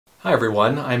Hi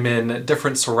everyone, I'm in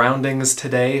different surroundings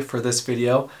today for this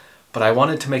video, but I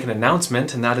wanted to make an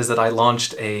announcement, and that is that I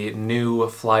launched a new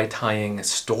fly tying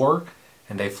store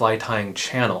and a fly tying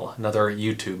channel, another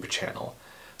YouTube channel.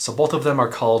 So both of them are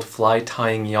called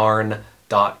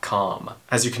flytyingyarn.com.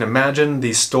 As you can imagine,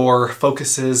 the store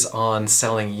focuses on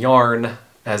selling yarn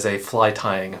as a fly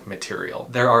tying material.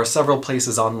 There are several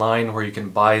places online where you can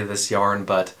buy this yarn,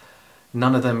 but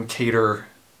none of them cater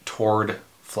toward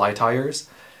fly tyers.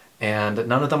 And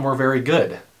none of them were very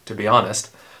good, to be honest.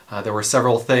 There were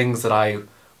several things that I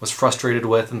was frustrated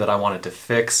with and that I wanted to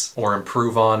fix or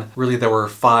improve on. Really, there were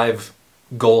 5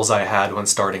 goals I had when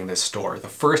starting this store. The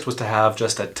first was to have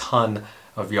just a ton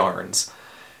of yarns.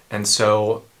 And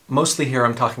so, mostly here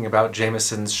I'm talking about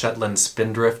Jamieson's Shetland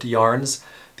Spindrift yarns.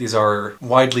 These are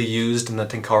widely used in the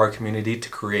Tenkara community to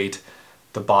create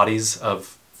the bodies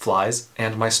of flies.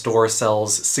 And my store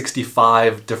sells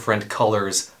 65 different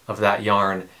colors of that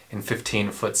yarn in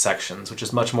 15-foot sections, which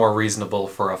is much more reasonable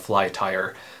for a fly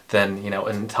tyer than,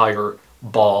 an entire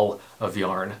ball of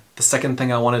yarn. The second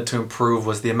thing I wanted to improve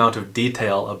was the amount of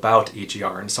detail about each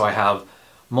yarn. So I have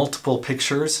multiple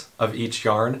pictures of each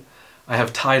yarn. I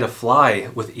have tied a fly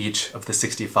with each of the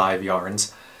 65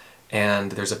 yarns,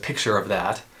 and there's a picture of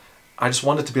that. I just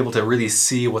wanted to be able to really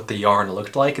see what the yarn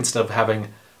looked like instead of having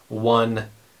one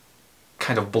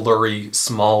kind of blurry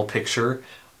small picture.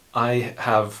 I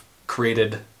have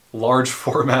created large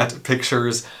format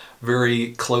pictures,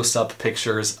 very close-up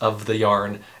pictures of the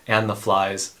yarn and the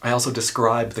flies. I also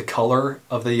describe the color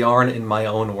of the yarn in my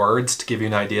own words to give you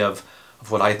an idea of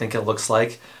what I think it looks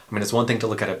like. I mean, it's one thing to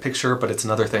look at a picture, but it's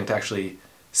another thing to actually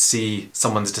see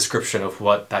someone's description of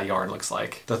what that yarn looks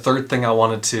like. The third thing I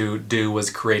wanted to do was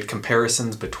create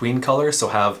comparisons between colors, so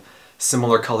have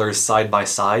similar colors side by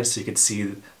side so you could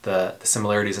see the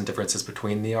similarities and differences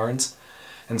between the yarns.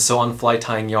 And so on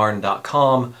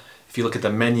flytyingyarn.com, if you look at the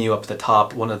menu up at the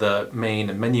top, one of the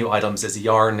main menu items is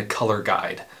Yarn Color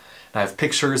Guide. And I have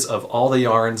pictures of all the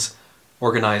yarns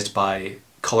organized by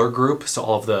color group, so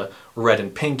all of the red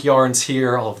and pink yarns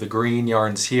here, all of the green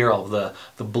yarns here, all of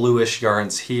the bluish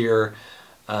yarns here.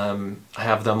 I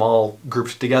have them all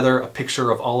grouped together, a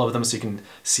picture of all of them so you can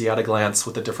see at a glance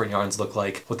what the different yarns look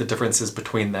like, what the differences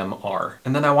between them are.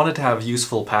 And then I wanted to have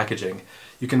useful packaging.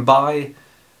 You can buy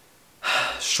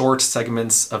short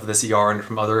segments of this yarn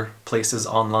from other places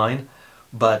online,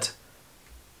 but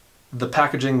the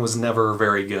packaging was never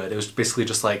very good. It was basically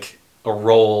just like a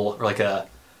roll or like a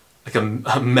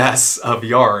mess of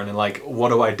yarn, and like, what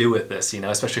do I do with this,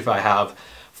 especially if I have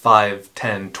 5,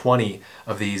 10, 20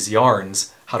 of these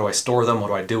yarns. How do I store them? What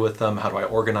do I do with them? How do I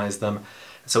organize them?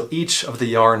 So each of the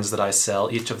yarns that I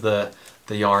sell, each of the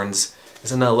yarns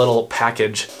is in a little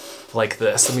package like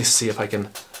this. Let me see if I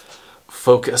can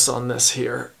focus on this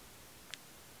here.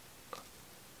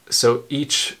 So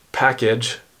each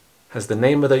package has the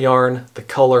name of the yarn, the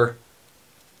color,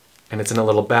 and it's in a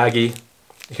little baggie.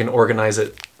 You can organize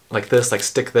it like this, like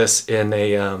stick this in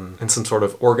in some sort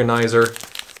of organizer,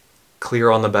 clear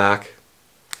on the back.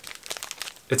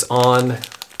 It's on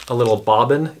a little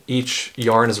bobbin. Each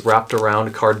yarn is wrapped around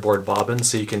a cardboard bobbin,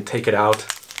 so you can take it out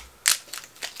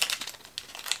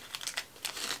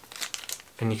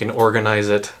and you can organize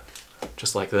it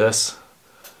just like this.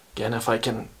 Again, if I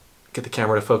can get the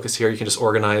camera to focus here, you can just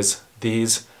organize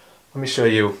these. Let me show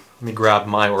you, let me grab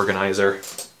my organizer.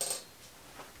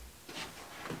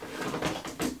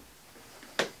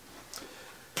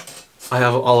 I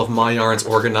have all of my yarns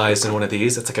organized in one of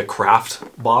these. It's like a craft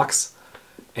box,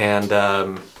 and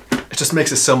it just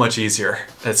makes it so much easier.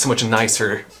 It's so much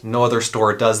nicer. No other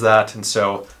store does that, and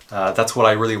so that's what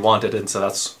I really wanted, and so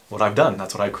that's what I've done.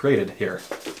 That's what I've created here.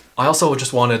 I also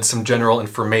just wanted some general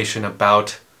information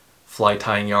about fly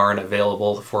tying yarn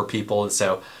available for people, and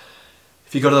so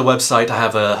if you go to the website, I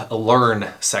have a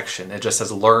Learn section. It just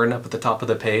says Learn up at the top of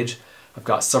the page. I've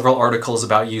got several articles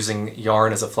about using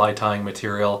yarn as a fly tying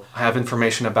material. I have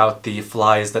information about the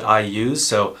flies that I use,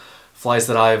 so flies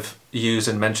that I've used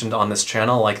and mentioned on this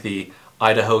channel, like the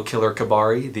Idaho Killer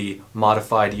Kabari, the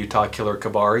Modified Utah Killer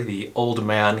Kabari, the Old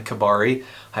Man Kabari.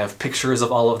 I have pictures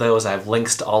of all of those. I have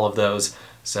links to all of those,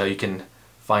 so you can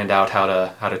find out how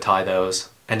to tie those.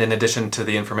 And in addition to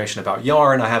the information about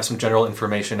yarn, I have some general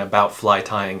information about fly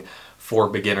tying for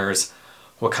beginners,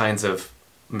 what kinds of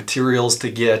materials to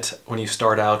get when you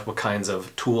start out, what kinds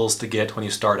of tools to get when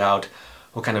you start out,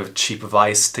 what kind of cheap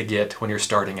vise to get when you're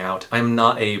starting out. I'm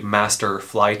not a master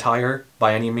fly tyer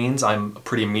by any means. I'm a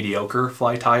pretty mediocre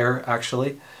fly tyer,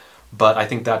 actually, but I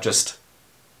think that just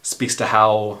speaks to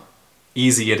how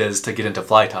easy it is to get into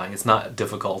fly tying. It's not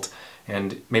difficult,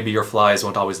 and maybe your flies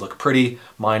won't always look pretty,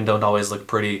 mine don't always look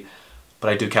pretty, but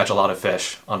I do catch a lot of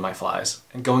fish on my flies.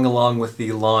 And going along with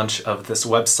the launch of this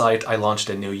website, I launched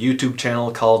a new YouTube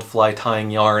channel called Fly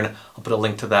Tying Yarn. I'll put a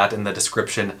link to that in the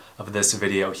description of this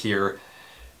video here.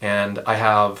 And I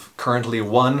have currently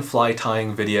one fly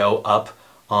tying video up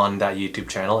on that YouTube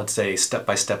channel. It's a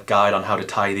step-by-step guide on how to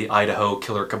tie the Idaho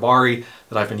Killer Kabari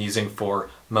that I've been using for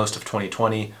most of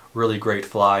 2020. Really great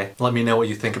fly. Let me know what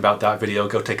you think about that video.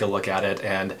 Go take a look at it.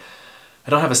 And I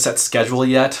don't have a set schedule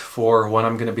yet for when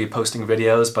I'm going to be posting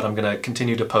videos, but I'm going to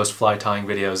continue to post fly tying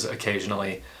videos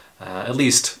occasionally. At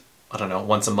least, I don't know,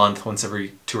 once a month, once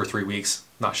every 2 or 3 weeks.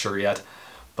 Not sure yet.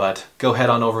 But go head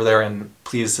on over there and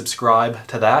please subscribe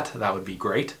to that. That would be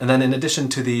great. And then in addition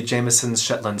to the Jamison's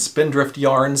Shetland Spindrift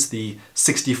yarns, the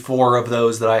 64 of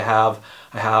those that I have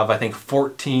I think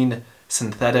 14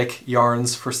 synthetic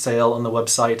yarns for sale on the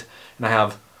website, and I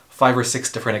have 5 or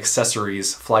 6 different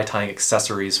accessories, fly tying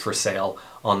accessories for sale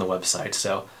on the website.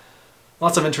 So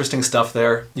lots of interesting stuff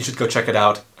there. You should go check it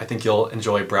out. I think you'll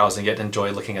enjoy browsing it,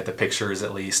 enjoy looking at the pictures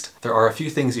at least. There are a few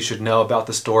things you should know about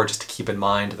the store just to keep in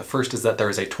mind. The first is that there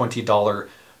is a $20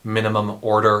 minimum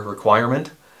order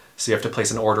requirement. So you have to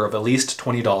place an order of at least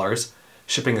 $20.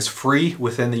 Shipping is free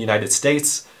within the United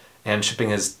States, and shipping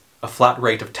is a flat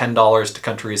rate of $10 to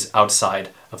countries outside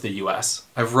of the US.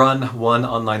 I've run one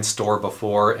online store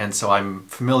before, and so I'm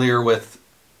familiar with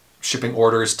shipping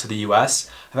orders to the US.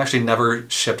 I've actually never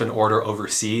shipped an order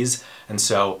overseas, and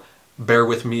so bear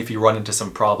with me if you run into some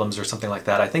problems or something like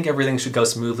that. I think everything should go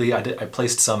smoothly. I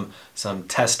placed some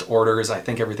test orders. I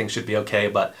think everything should be okay,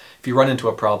 but if you run into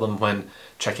a problem when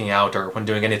checking out or when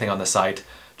doing anything on the site,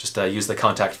 just use the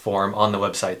contact form on the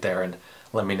website there and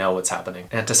let me know what's happening.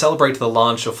 And to celebrate the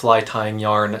launch of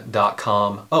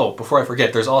flytyingyarn.com, oh, before I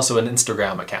forget, there's also an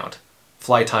Instagram account,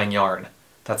 flytyingyarn.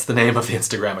 That's the name of the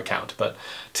Instagram account. But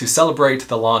to celebrate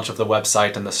the launch of the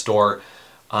website and the store,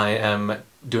 I am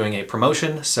doing a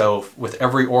promotion. So with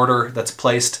every order that's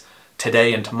placed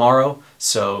today and tomorrow,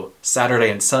 so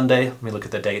Saturday and Sunday, let me look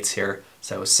at the dates here.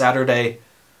 So Saturday,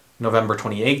 November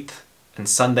 28th, and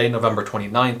Sunday, November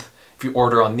 29th. If you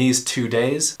order on these 2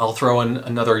 days, I'll throw in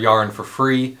another yarn for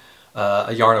free,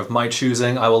 a yarn of my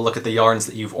choosing. I will look at the yarns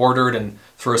that you've ordered and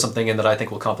throw something in that I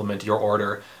think will complement your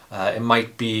order. It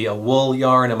might be a wool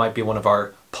yarn, it might be one of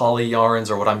our poly yarns,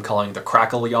 or what I'm calling the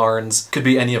crackle yarns. Could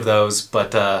be any of those,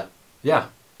 but yeah,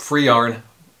 free yarn,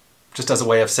 just as a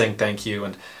way of saying thank you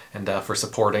and for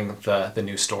supporting the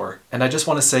new store. And I just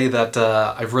want to say that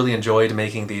I've really enjoyed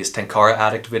making these Tenkara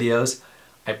Addict videos.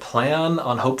 I plan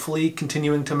on hopefully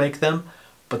continuing to make them,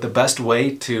 but the best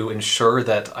way to ensure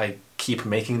that I keep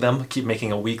making them, keep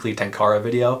making a weekly Tenkara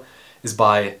video, is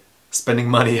by spending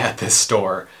money at this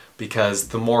store. Because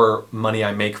the more money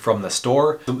I make from the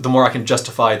store, the more I can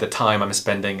justify the time I'm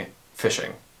spending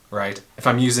fishing, right? If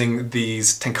I'm using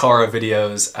these Tenkara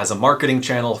videos as a marketing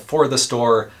channel for the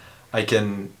store, I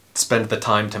can spend the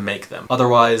time to make them.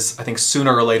 Otherwise, I think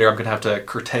sooner or later I'm gonna have to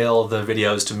curtail the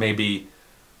videos to maybe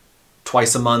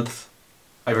twice a month,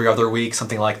 every other week,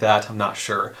 something like that. I'm not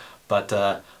sure. But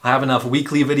I have enough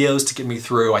weekly videos to get me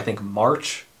through, I think,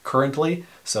 March currently.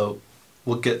 So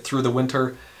we'll get through the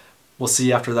winter. We'll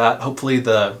see after that. Hopefully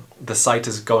the site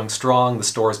is going strong, the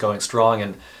store is going strong,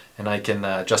 and I can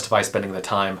justify spending the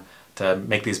time to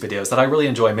make these videos that I really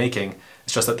enjoy making.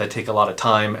 It's just that they take a lot of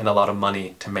time and a lot of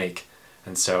money to make.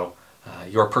 And so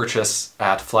your purchase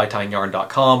at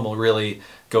flytyingyarn.com will really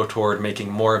go toward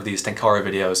making more of these Tenkara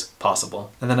videos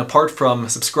possible. And then apart from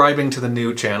subscribing to the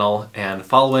new channel and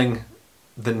following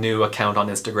the new account on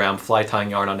Instagram,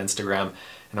 flytyingyarn on Instagram,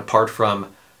 and apart from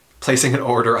placing an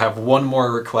order, I have one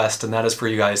more request, and that is for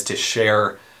you guys to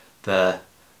share the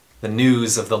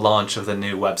news of the launch of the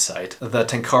new website. The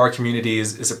Tenkara community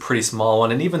is a pretty small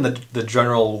one, and even the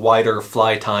general wider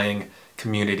fly tying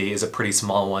community is a pretty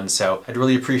small one, so I'd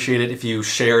really appreciate it if you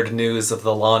shared news of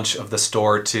the launch of the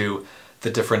store to the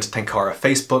different Tenkara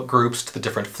Facebook groups, to the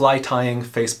different fly tying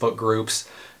Facebook groups,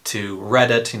 to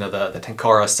Reddit, you know, the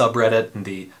Tenkara subreddit and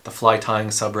the fly tying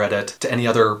subreddit, to any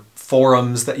other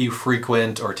forums that you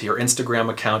frequent, or to your Instagram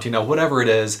account, you know, whatever it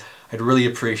is. I'd really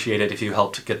appreciate it if you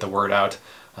helped get the word out.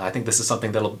 I think this is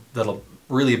something that'll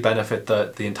really benefit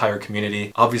the entire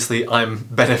community. Obviously, I'm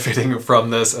benefiting from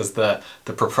this as the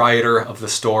proprietor of the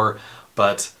store,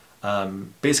 but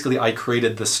basically I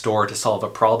created this store to solve a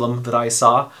problem that I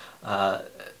saw.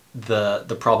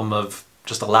 The problem of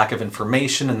just a lack of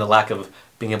information and the lack of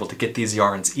being able to get these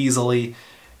yarns easily,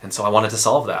 and so I wanted to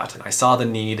solve that. And I saw the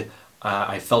need,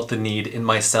 I felt the need in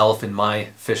myself, in my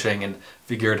fishing, and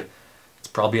figured it's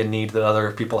probably a need that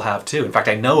other people have too. In fact,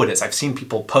 I know it is. I've seen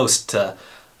people post to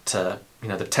you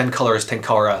know, the 10 Colors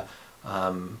Tenkara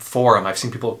forum. I've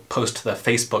seen people post to the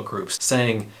Facebook groups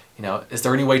saying, you know, is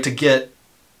there any way to get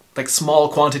like small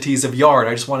quantities of yarn?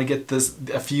 I just want to get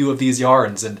a few of these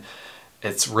yarns, and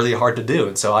it's really hard to do.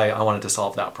 And so I wanted to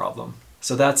solve that problem.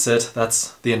 So that's it.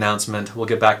 That's the announcement. We'll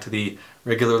get back to the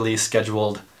regularly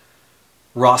scheduled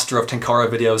roster of Tenkara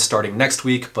videos starting next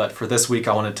week, but for this week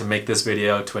I wanted to make this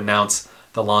video to announce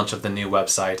the launch of the new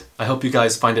website. I hope you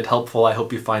guys find it helpful. I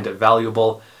hope you find it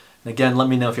valuable. And again, let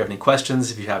me know if you have any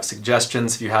questions, if you have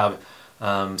suggestions, if you have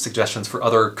suggestions for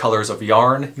other colors of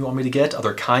yarn you want me to get,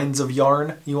 other kinds of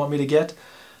yarn you want me to get,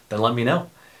 then let me know.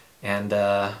 And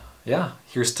yeah,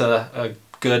 here's to a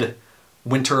good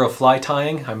winter of fly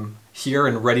tying. I'm here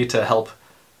and ready to help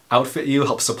outfit you,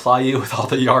 help supply you with all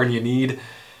the yarn you need.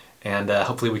 And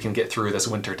hopefully we can get through this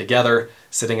winter together,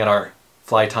 sitting at our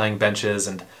fly tying benches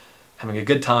and having a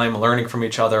good time, learning from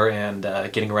each other, and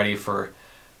getting ready for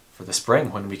the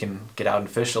spring when we can get out and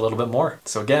fish a little bit more.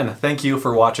 So again, thank you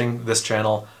for watching this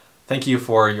channel. Thank you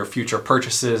for your future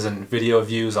purchases and video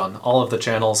views on all of the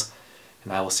channels.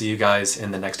 And I will see you guys in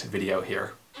the next video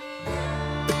here.